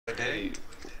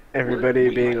Everybody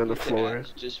We being might on the get to floor.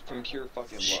 ads just from pure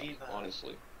fucking luck, Shiva.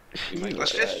 honestly.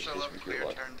 Let's just ads fill up from clear pure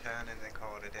luck. turn 10 and then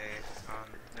call it a day.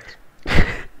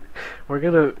 Next. we're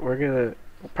gonna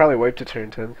we'll probably wipe to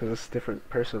turn 10 because it's a different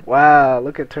person. Wow,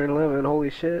 look at turn 11. Holy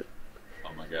shit.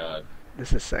 Oh my god.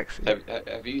 This is sexy.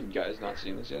 Have you guys not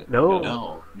seen this yet?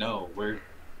 No. No, we're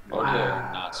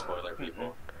Wow. not spoiler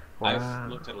people. Wow. I've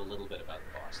looked at a little bit about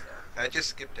the boss though. I just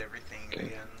skipped everything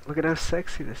again. Look at how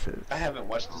sexy this is. I haven't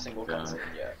watched a single cutscene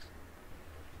yet.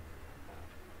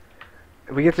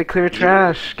 We get to clear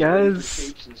trash, You know, the guys.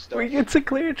 shapes and stuff. We get to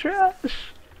clear trash.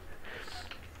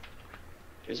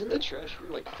 Isn't the trash here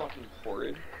like fucking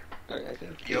horrid? I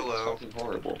think YOLO. it's fucking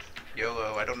horrible.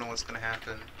 YOLO, I don't know what's gonna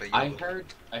happen, but I YOLO. heard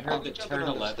I'm that jumping turn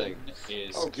on this 11 thing.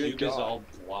 is Oh, good cube is God. all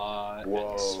blah,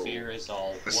 Whoa. and sphere is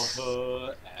all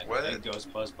whoa, and What? it goes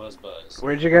buzz buzz buzz.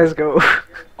 Where'd you guys go?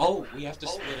 Oh, we have to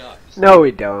split up. No,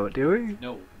 we don't, do we?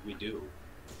 No, we do.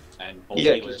 And both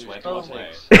Yeah, healers went because one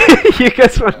way. You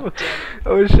guys went.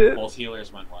 Oh shit. Both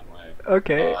healers went one way.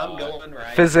 Okay. I'm going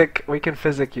right. Physic. We can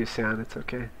physic you, Sion. It's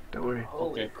okay. Don't worry.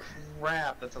 Holy Okay.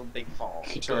 crap, that's a big fall.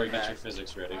 Kitori, get your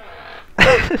physics ready.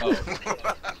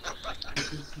 Oh.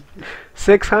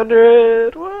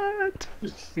 600. What?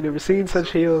 You never seen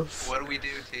such heals. What do we do,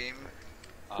 team?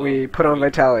 We put on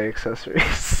vitality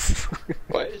accessories.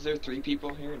 Why is there 3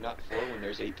 people here, not 4, when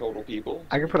there's 8 total people?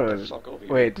 I can put on. Suck over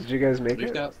here. Wait, did you guys make We've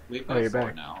it? got Oh, you're 4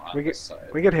 back. now on We this get side.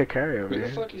 we get Hikari over Who the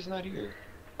here. fuck is not here?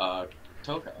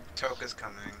 Toka. Toka's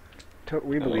coming.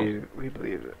 We believe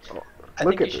it. Oh, I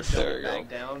look think at you this. should There jump you back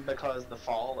down because the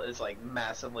fall is like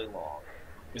massively long.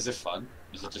 Is it fun?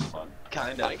 Is it just fun?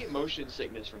 Kind I of. get motion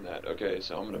sickness from that. Okay,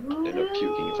 so I'm gonna end up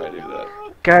puking if I do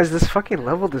that. Guys, this fucking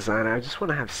level design, I just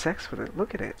want to have sex with it.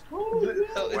 Look at it.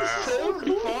 It's so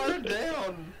far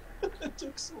down. It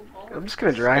took so long. I'm just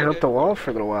gonna dry hump the wall for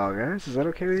a little while, guys. Is that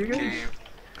okay with you guys? Okay.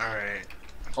 Alright.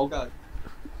 Oh god.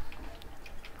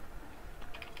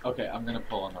 Okay, I'm gonna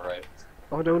pull on the right.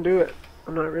 Oh, don't do it.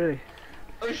 I'm not ready.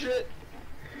 Oh shit.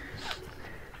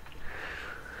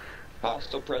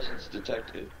 Hostile presence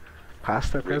detected.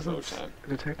 Pasta Reload presence time.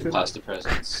 detected. Pasta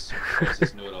presence.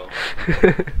 Versus noodle.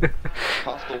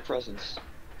 Hostile presence.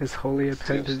 His holy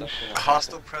appendage. Stuff going on.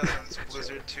 Hostile presence,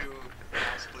 Blizzard 2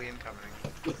 possibly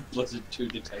incoming. Blizzard 2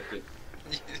 detected.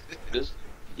 This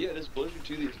Blizzard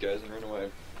 2 these guys and run away.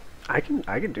 I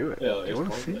can do it. Yeah, you wanna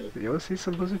it's see? fun, You wanna see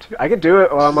some Blizzard 2? I can do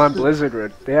it while I'm on Blizzard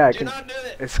Road. Yeah, I Do can. not do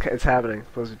it. It's happening.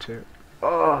 Blizzard 2.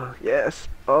 Oh yes.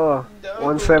 Oh, No.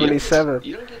 177.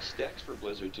 You don't get stacks for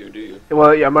Blizzard 2, do you?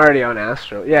 Well, yeah, I'm already on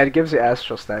Astral. Yeah, it gives you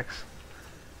Astral stacks.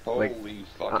 Like, Holy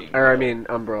fucking Or I hell. mean,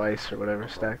 Umbral Ice or whatever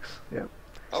stacks. Yeah.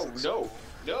 Oh no!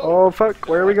 No! Oh fuck,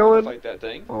 where are we I wanna going? Fight that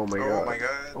thing. Oh my Oh god. my god.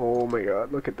 Oh my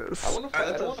god, look at I this. wanna fight.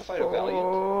 I don't wanna fight a Valiant.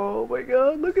 Oh my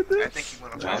god, look at I think this. you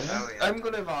want to fight Valiant? Valiant. I'm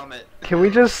gonna vomit. Can we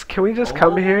just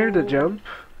come here to Oh. jump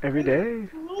every day?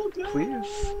 Oh god.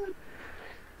 Please?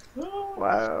 Oh.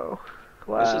 Wow.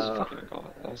 This is Wow. fucking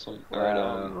awesome. Alright,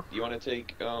 Wow. you wanna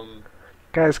take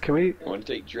Guys, can we you wanna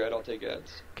take Dread? I'll take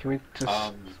Ads. just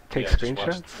take yeah,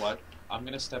 screenshots? Just watch, I'm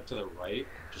gonna step to the right.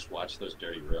 Just watch those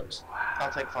dirty rooks.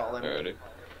 I'll take fallen. Alrighty.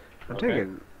 I'm Okay.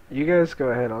 taking. You guys go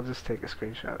ahead. I'll just take a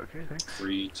screenshot. Okay, thanks.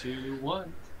 3, 2,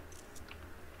 1.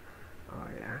 Oh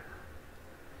yeah.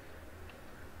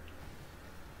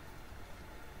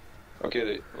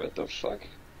 Okay, what the fuck?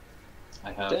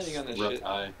 I have Standing on this rook shit.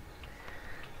 eye.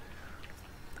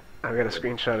 I've got a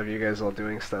screenshot of you guys all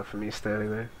doing stuff and me standing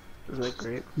there. Isn't that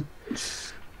great?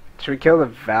 Should we kill the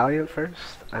Valiant first?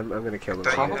 I'm gonna kill the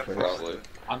I thought you Valiant had first. Probably.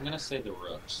 I'm gonna say the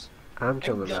rooks. I'm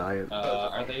killing the Valiant.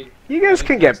 Are they? You guys are they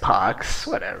can get casting pox.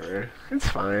 spells? Whatever. It's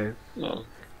fine. No,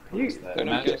 What You is that? they're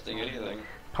not Magic- casting anything.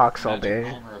 pox all magic day.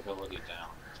 vulnerability down.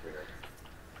 It's weird.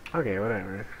 Okay,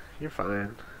 whatever. You're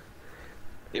fine.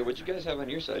 Yeah, what you guys have on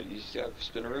your side? You just have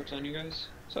spinner ropes on you guys'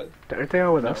 side? Aren't they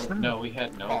all with us No, then? no, we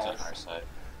had nodes on our side.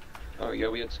 Oh yeah,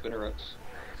 we had spinner ropes.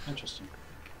 Interesting.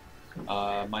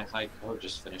 My high code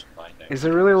just finished binding. Is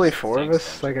there really only Six 4 of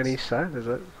us, like on extensions. each side? Is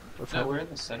it? What's No, that? we're in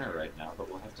the center right now, but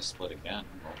we'll have to split again.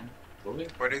 won't we? Will we?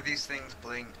 Where do these things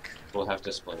blink? We'll have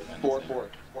to split again. I 4, think. 4,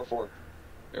 4, 4.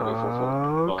 Everybody 4, 4.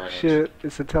 Oh Barnage. shit!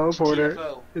 It's a teleporter.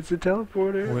 TFO. It's a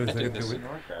teleporter. What I is think it? this Do is we-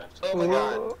 Warcraft. Oh my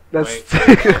god. Oh, that's.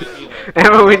 Wait.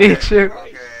 Emma, we need you.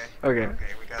 Okay. Okay. Okay,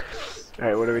 we got this.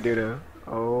 Alright, what do we do now?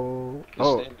 Oh. Just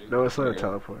Oh, stand, dude. no, it's not a There you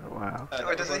go. teleporter. Wow. Oh,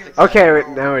 it doesn't even- Okay, wait,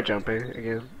 now we're jumping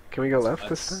again. Can we go left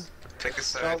this time? Take a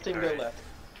Straal side. team go Alright. left.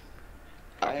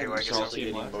 I Okay, am well, I guess also I'll see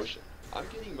getting left. motion. I'm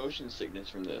getting motion sickness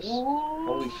from this.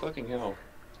 Holy fucking hell.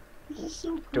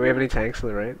 Do we have any tanks on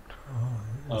the right?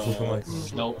 Oh, it's looking like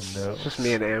Nope. no. Just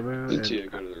me and Amu. And... Tia,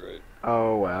 go to the right.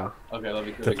 Oh wow. Okay, let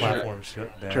me The quick check. platform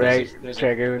shut down.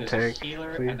 Dragoon tank, a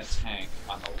healer please. and a tank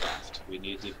on the left. We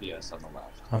need DPS on the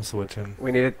left. I'm switching.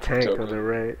 We need a tank Token. on the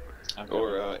right. Okay.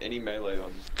 Or any melee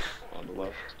on the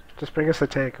left. Just bring us a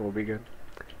tank and we'll be good.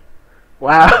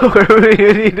 Wow, what do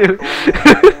you do?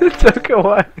 Took a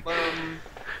while.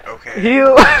 Okay.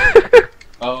 Heal!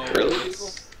 Oh, Really?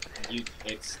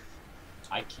 it's.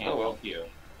 I can't Oh, well. help you.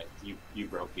 You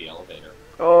broke the elevator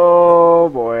Oh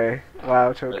boy.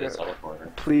 Wow, for the Toka.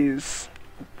 teleporter. Please.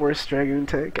 Worst Dragoon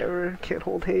tank ever. Can't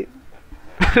hold hate.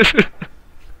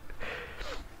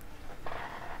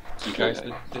 You guys,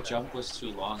 the jump was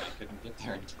too long. I couldn't get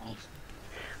there in time.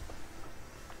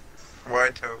 Why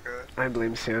Toka? I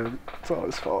blame Sam. It's all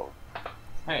his fault.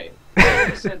 Hey,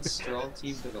 you said Straal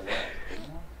team to the left, didn't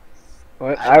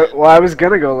What? I was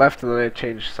gonna go left and then I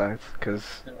changed sides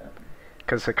because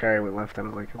Sakari went left. I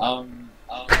don't like him.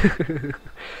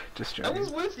 Just I joking.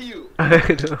 was with you.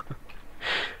 I know.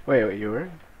 Wait, you were?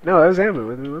 No, that was Amber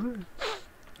with me, wasn't it?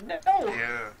 No.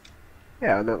 Yeah.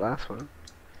 Yeah, on that last one.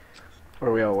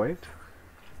 Were we all white?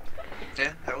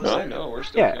 Yeah, that was No, it. no, we're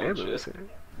still Yeah, killing Amber was shit. here.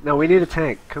 No, we need a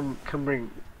tank. Come bring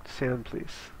Sam,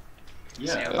 please.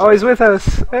 Yeah. Oh, he's with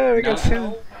us. Hey, we got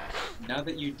Sam. Now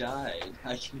that you died,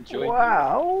 I can join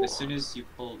Wow. you. As soon as you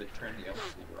pull the turn the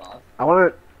elevator off. I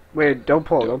wanna. Wait, don't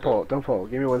pull, Go, don't go. pull, don't pull.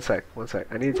 Give me 1 sec, 1 sec.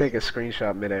 I need to take a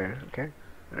screenshot midair, okay?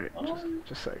 Alright,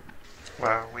 just a sec.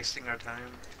 Wow, wasting our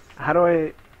time. How do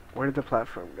I. Where did the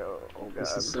platform go? Oh god.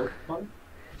 This is so fun.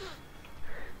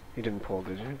 You didn't pull,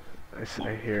 did you?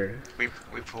 I hear. We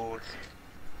pulled.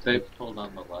 They pulled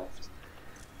on the left.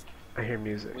 I hear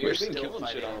music. We've been still killing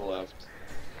shit fighting. on the left.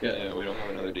 Yeah. Yeah, we don't have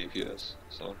another DPS,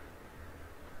 so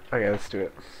Okay, let's do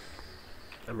it.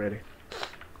 I'm ready.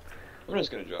 I'm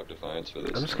just gonna drop Defiance for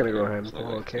this. I'm just gonna go ahead and It's not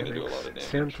pull, like it's okay? gonna do a lot of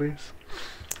Thanks. damage. Sam, please.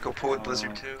 Go pull with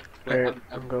Blizzard too. Wait, Alright,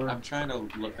 I'm I'm going. I'm trying to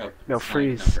look up No,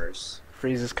 flank freeze. numbers.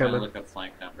 Freeze is Trying to coming. look up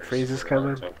flank numbers. Freeze is for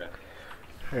coming. Toka.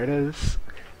 There it is.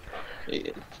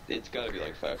 It's gotta be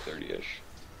like 530-ish.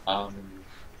 Oh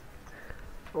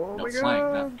No, my flank,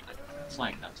 god.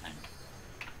 flank, not tank.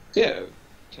 Yeah,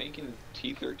 tanking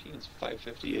T13 is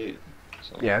 558.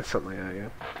 So Yeah, it's something like that,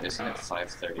 yeah. Isn't it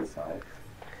 535?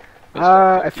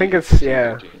 I think it's,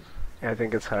 yeah. T13. I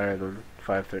think it's higher than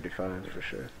 535 for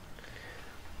sure.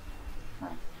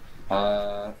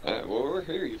 Well, we're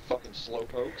here, you fucking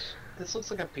slowpokes. This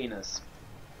looks like a penis.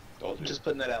 Told you. Just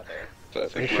putting that out there.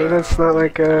 Are you sure that's not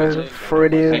like a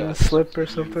Freudian Hey, slip or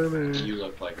something? Or You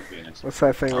look like a penis. what's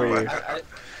that thing where you?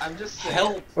 I'm just saying.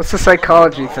 Help! What's the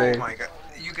psychology Oh thing? my god.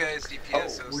 You guys DPS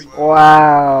so we- slow.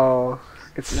 Wow.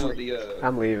 It's. No, the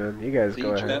I'm leaving. You guys the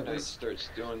go Jet ahead. Knight starts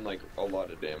doing like a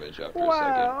lot of damage after Wow. a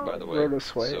second, by the way.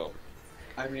 Rotoswipe. So,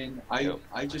 I mean,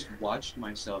 I just watched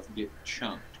myself get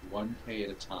chunked 1k at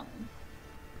a time.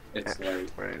 It's like,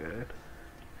 Right.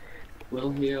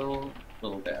 little heal,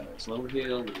 little damage. Little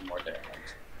heal, little more damage.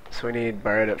 So we need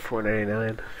Bard at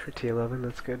 499 for T11.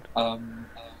 That's good.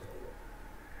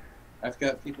 I've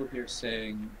got people here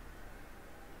saying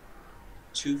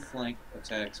 2 flank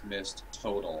attacks missed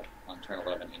total on turn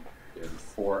 11 in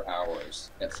 4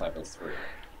 hours at 503.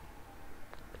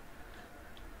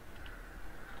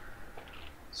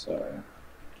 So,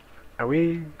 Are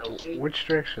we? Which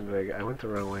direction did I go? I went the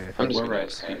wrong way. I I'm think. just We're gonna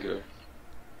right side. Pico.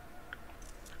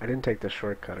 I didn't take the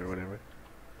shortcut or whatever.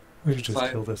 We should just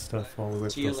Five- kill this stuff while we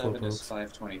wait for the T11 is slowpokes.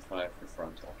 525 for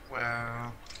frontal.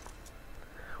 Wow.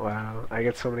 Wow, I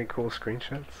get so many cool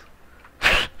screenshots.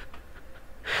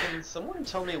 Can someone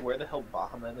tell me where the hell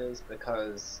Bahamut is?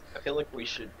 Because I feel like he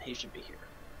should be here.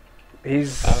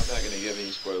 He's I'm not gonna give any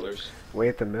spoilers. way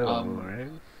at the middle, Um, right?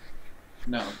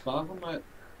 No, Bahamut.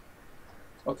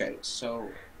 Okay, so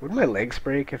Would my legs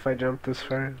break if I jumped this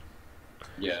far?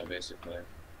 yeah, basically,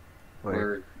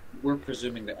 Like, we're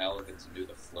presuming the Elegants do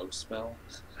the float spell.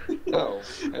 Oh,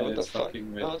 hey, And what the it's fuck?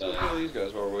 fucking with, No, let's kill these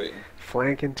guys while we're waiting.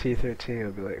 flanking T13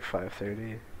 would be like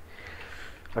 530.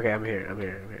 Okay, I'm here.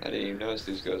 I didn't even notice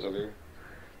these guys over here.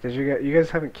 Did you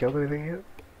guys haven't killed anything yet?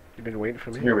 You've been waiting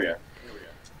for me? Here we are.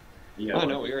 Yeah, Oh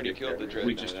no, we already killed the we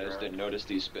Dreadnought. just I just didn't notice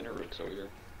these spinner rooks over here.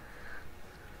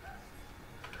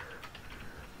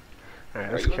 Alright,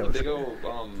 Are let's you on kill the this big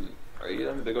guy. old are you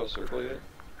on the big old circle yet?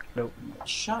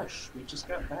 Shush! We just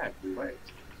got back. We wait.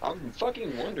 I'm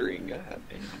fucking wondering. God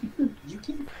damn. You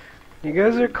can You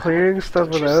guys are clearing stuff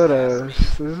Don't you without sass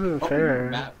us. This isn't open your fair.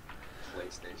 map,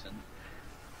 PlayStation.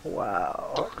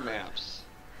 Wow. Fuck maps.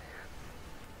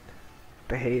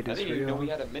 The hate I is didn't even know we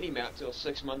real. had a mini map till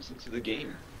 6 months into the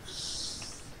game.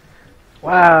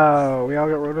 Wow, we all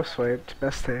got rotoswiped.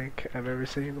 Best tank I've ever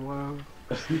seen. Wow.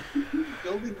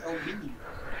 Building LB.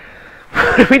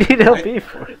 What do we need LB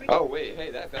for? Oh wait,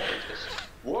 hey, that balance just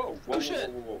Whoa, shit.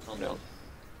 Whoa, calm down.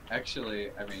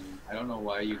 Actually, I mean, I don't know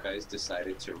why you guys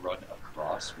decided to run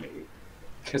across me.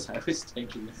 Because I was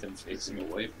thinking of them facing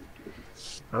away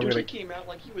from you. Dude, he came out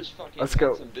like he was fucking Let's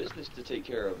go. some business to take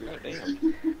care of. God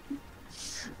damn.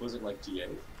 Was it like T8?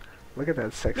 Look at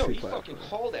that sexy No, he platform. fucking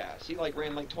hauled ass. He like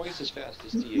ran like twice as fast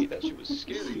as T8. That shit was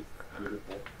scary.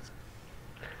 Beautiful.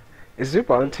 Is Zoop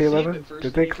on See him T11? at first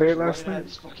Did they and he clear it was last running out night? of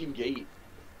his fucking gate.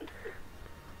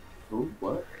 Who?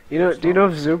 What? You know? Do you know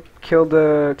if Zoop killed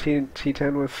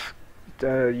T10 with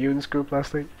Yoon's group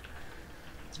last night?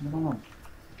 No.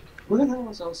 Who the hell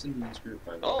was else in this group,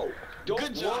 by the way? Oh, don't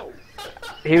Good job.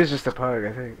 He was just a pug,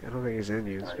 I think. I don't think he's in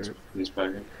Yoon's Alright, group. he's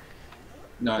bugging.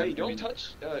 No, Hey, I don't mean,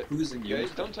 touch. who's in Guys,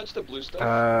 yours? don't touch the blue stuff.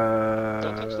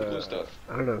 Don't touch the blue Uh, stuff.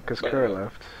 I don't know, because By the Kura way.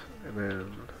 left. And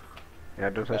then... Yeah,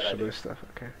 don't touch Bad the blue idea. stuff,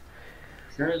 okay.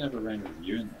 Kara never ran with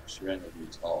you in there. She ran with you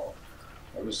all.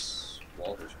 That was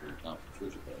Walter's group, not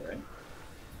Fujiko, right?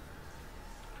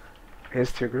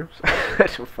 His two groups? I don't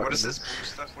fucking What is know. this blue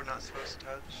stuff we're not supposed to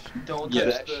touch? Don't Yeah,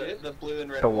 touch that shit. the blue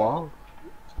and red The wall?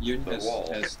 Yun The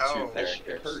wall. has Oh. two That shit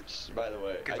characters. hurts, by the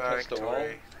way. I Goodbye, touched the wall.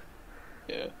 Katori.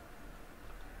 Yeah.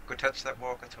 Go touch that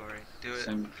wall, Katori. Do it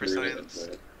Some for period science.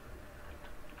 of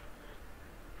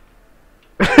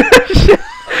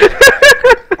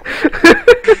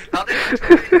How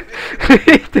did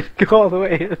He didn't go all the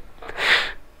way in.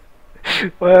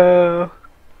 Well...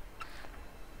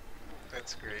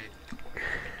 That's great.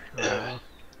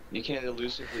 You can't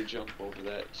elusively jump over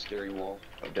that scary wall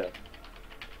of death.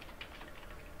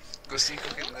 Go see if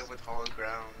you can live with hollow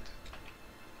ground.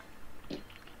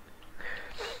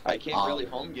 I can't really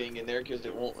home gang in there because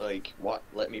it won't like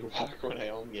let me walk when I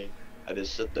home gang. I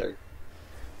just sit there.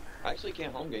 I actually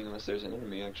can't home gang unless there's an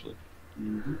enemy actually.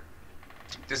 Mm-hmm.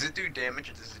 Does it do damage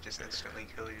or does it just instantly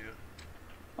kill you?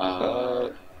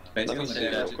 Based let me on the see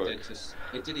real damage, quick.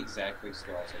 it did exactly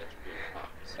Straal's HP.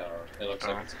 So it looks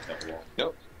like it's a double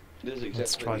wall. This is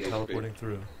Let's exactly try the HP. teleporting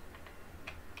through.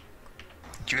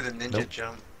 Do the ninja Nope.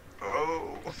 jump.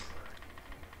 Oh.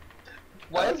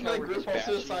 Why I is like how my we're group just all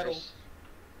bashing suicidal?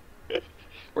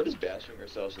 We're just bashing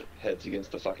ourselves heads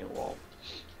against the fucking wall.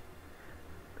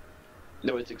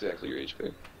 No, it's exactly your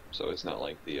HP. So it's not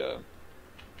like the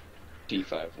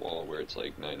D5 wall where it's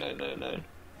like 9999.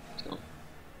 So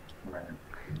Right.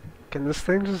 Can this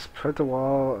thing just put the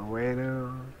wall away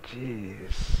now?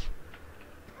 Jeez.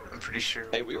 I'm pretty sure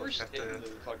hey, we were both have sticking to... to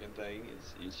the fucking thing.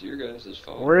 It's your guys'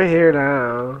 fault. We're here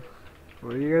now.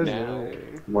 What are you guys Now.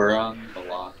 doing? We're on the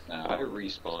lock now. I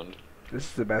respawned. This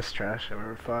is the best trash I've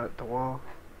ever fought. The wall.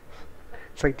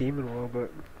 It's like Demon Wall,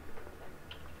 but...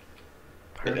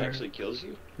 It harder. actually kills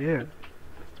you? Yeah.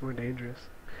 It's more dangerous.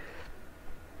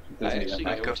 Doesn't I even actually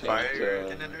have Like know a to- fire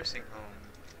tanked, in a nursing home.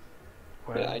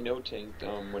 Wow. Yeah, I know tanked,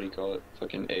 what do you call it?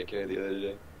 Fucking AK the other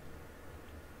day.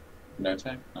 No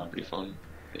tank? No. Pretty fun.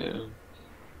 Yeah.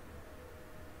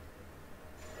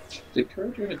 Did Kara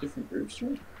join a different group,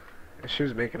 Straal? She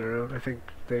was making her own. I think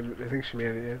she made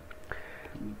it,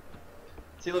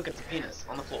 See, look, it's a penis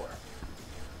on the floor.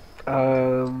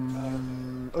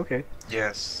 yeah. Okay.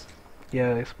 Yes.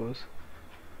 Yeah, I suppose.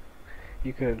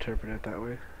 You could interpret it that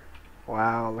way.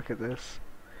 Wow, look at this.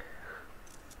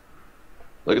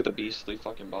 Look at the beastly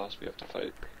fucking boss we have to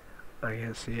fight. I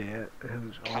can't see it yet.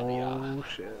 Oh, Caviar.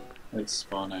 shit. It's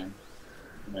spawning.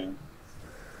 Man.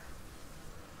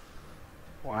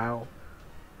 Wow.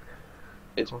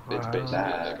 It's basically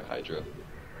Wow. like a Hydra.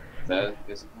 That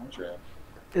is Hydra.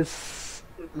 It's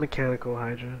mechanical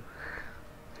Hydra.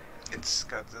 It's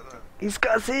Godzilla. He's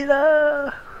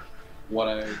Godzilla! What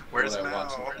I Where's want Mao?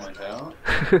 to point out,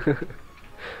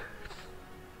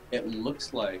 it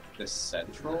looks like the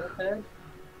central head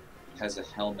has a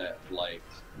helmet like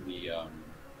the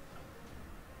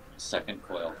second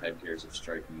coil headgears of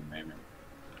Striking and Maiming.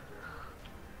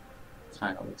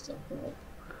 Kind of looks like that.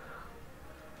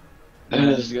 I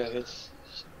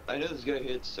know this guy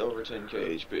hits over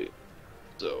 10k HP,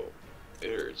 so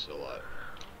it hurts a lot.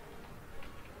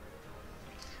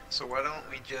 So why don't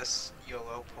we just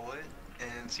YOLO pull it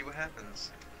and see what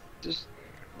happens? Just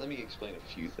let me explain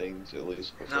a few things at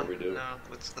least before No, we do. no,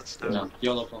 let's do it. No,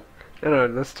 YOLO pull. No,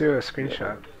 let's do a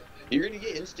screenshot. You're gonna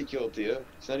get insta-killed, Tia.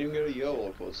 It's not even gonna be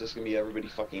YOLO pull, it's just gonna be everybody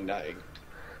fucking dying.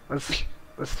 Let's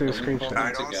do a screenshot.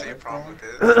 I don't see a problem with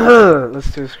it.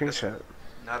 Let's do a screenshot.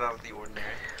 Not out of the ordinary.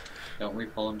 Don't we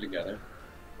pull them together?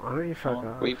 Why don't you fuck Oh,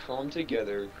 off? We pull them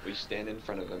together, we stand in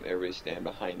front of them, everybody stand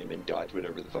behind him and dodge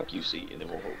whatever the fuck you see, and then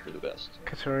we'll hope for the best.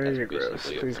 Katori, That's you're gross.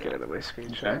 basically it. Please get out of my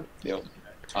screenshot. Okay. Yep.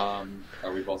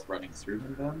 Are we both running through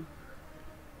them then?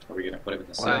 Are we gonna put him in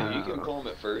the So side? you can Wow. pull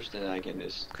them at first, and I can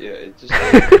just, yeah, it's just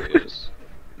how it is.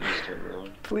 You just just turned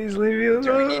around. Please leave me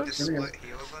Do we need alone. to split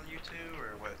heals on you two,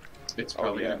 or what? It's Oh,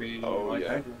 probably yeah. gonna be Oh, like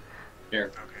yeah. I do. Here,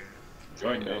 Okay.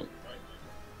 join Yeah. me.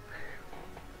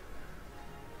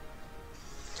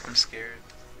 I'm scared.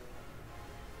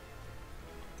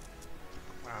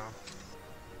 Wow.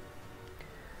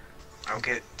 I'll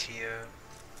get Tia.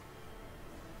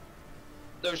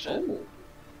 No shit. Oh,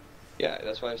 Yeah,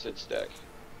 that's why I said stack.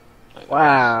 I know.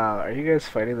 Wow, are you guys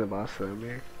fighting the boss though,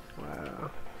 Amir?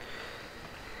 Wow.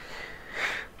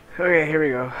 Okay, here we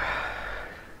go.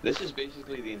 This is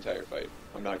basically the entire fight.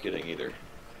 I'm not kidding either.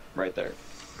 Right there.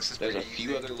 This is There's a pretty few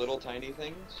easy. other little tiny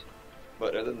things,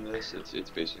 but other than this, it's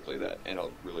basically that, and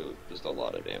really just a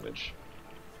lot of damage.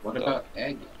 what So- about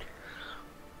Egg?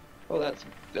 Well,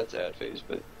 that's ad phase,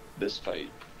 but this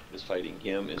fighting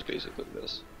him is basically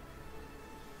this.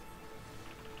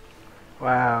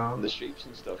 Wow. The shapes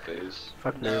and stuff phase.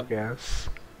 Fuck No. no gas.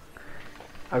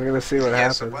 I'm gonna see what Yeah,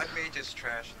 happens. so Black Mage is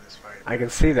trash in this fight. I can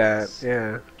see that,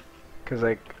 yeah. Cause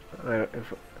like,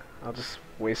 if I'll just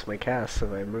waste my cast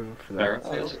if I move for Fair. that.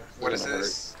 Oh, it's What is gonna hurt.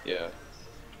 this? Yeah.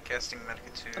 Casting Medica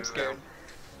 2. I'm scared.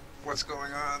 What's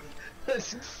going on?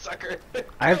 Sucker.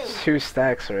 I have 2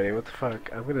 stacks already. What the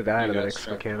fuck? I'm gonna die You to that got X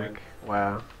struck, mechanic. man.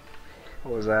 Wow.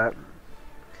 What was that?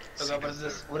 Oh god, what is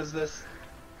this? What is this?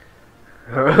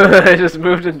 I just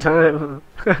moved in time.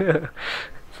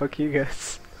 Fuck you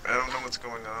guys. I don't know what's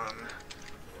going on.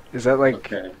 Is that like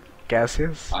Okay,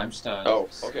 gaseous? I'm stunned. Oh,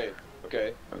 okay.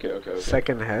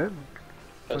 Second head?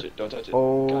 Touch it. Don't touch it.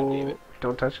 God damn Oh, it.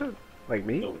 don't touch it? Like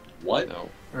me? No, what? No.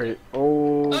 Or,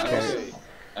 oh, okay. Okay.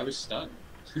 I was stunned.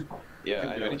 Yeah, Couldn't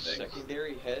I do know. anything.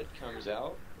 Secondary head comes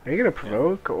out, Are you gonna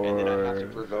provoke and then I have to or?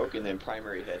 provoke, and then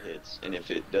primary head hits. And if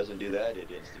it doesn't do that, it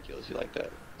insta kills you like that.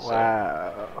 So,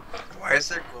 Wow. Why is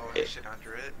there glowing shit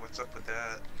under it? What's up with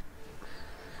that?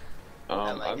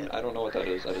 I like it. I don't know what that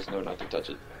is. I just know not to touch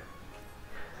it.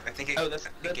 I think it, Oh, that's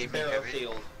it gave me barrel heavy.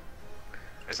 field.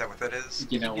 Is that what that is?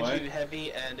 You know It gives what? you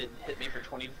heavy, and it hit me for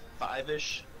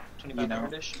 25-ish, You know,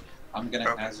 2500-ish. I'm gonna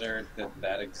Okay. hazard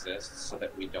that exists so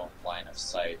that we don't line of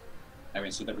sight. I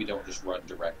mean, so that we don't just run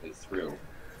directly through,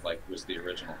 like was the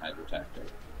original Hydro tactic.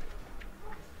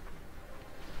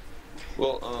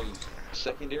 Well,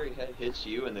 secondary head hits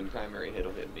you, and then primary head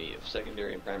will hit me. If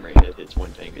secondary and primary head hits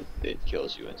one tank, it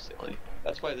kills you instantly.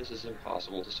 That's why this is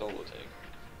impossible to solo tank.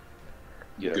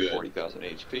 You have Good. 40,000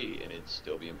 HP, and it'd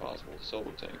still be impossible to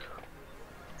solo tank.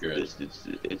 Good.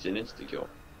 It's an insta kill.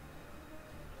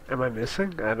 Am I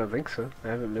missing? I don't think so. I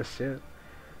haven't missed yet.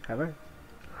 Have I?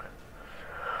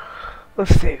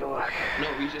 Let's take a look.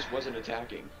 No, he just wasn't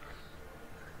attacking.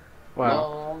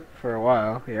 Wow. For a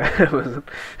while, yeah, it wasn't.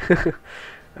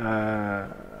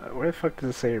 Where the fuck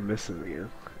does it say you're missing again?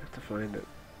 I have to find it.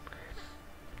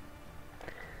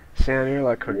 Sam, you're a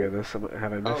lot quicker at this. Have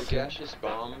I Oh, missed it? gaseous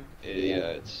bomb.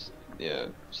 Yeah,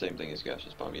 same thing as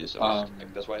gaseous bomb. You just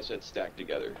that's why I said stack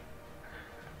together.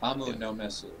 Amu Yeah. no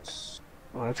misses.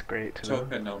 Well, that's great to know.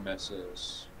 Toka no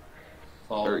misses.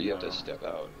 Fall Or you have no. to step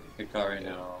out. Hikari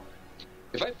Yeah. no.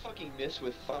 If I fucking miss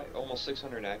with almost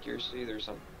 600 accuracy, there's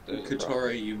a problem.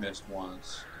 Katori, you missed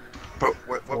once. But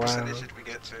what Wow. percentage did we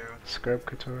get to? Scrub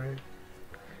Katori.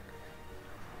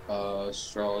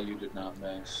 Straal, you did not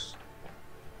miss.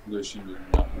 Lucian, you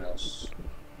did not miss.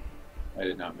 I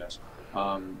did not miss.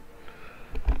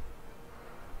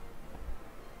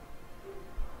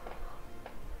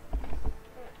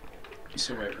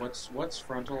 So wait, what's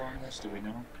frontal on this? Do we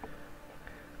know?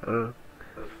 I don't know.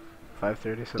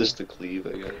 530 something. Just the cleave,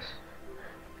 I guess.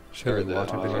 Should we the- watch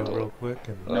a video frontal. real quick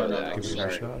and No, give it a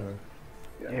sorry. shot? Or?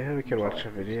 Yeah, we could watch a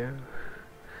video.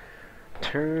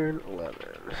 Turn 11.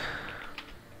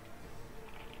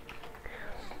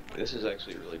 This is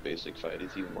actually a really basic fight.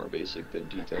 It's even more basic than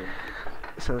D10.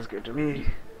 Sounds good to me.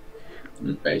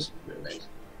 Basically.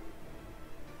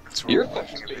 So You're we're a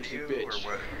watching fucking a video basic or bitch.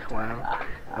 what? Wow.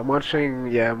 I'm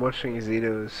watching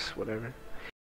Zeno's whatever.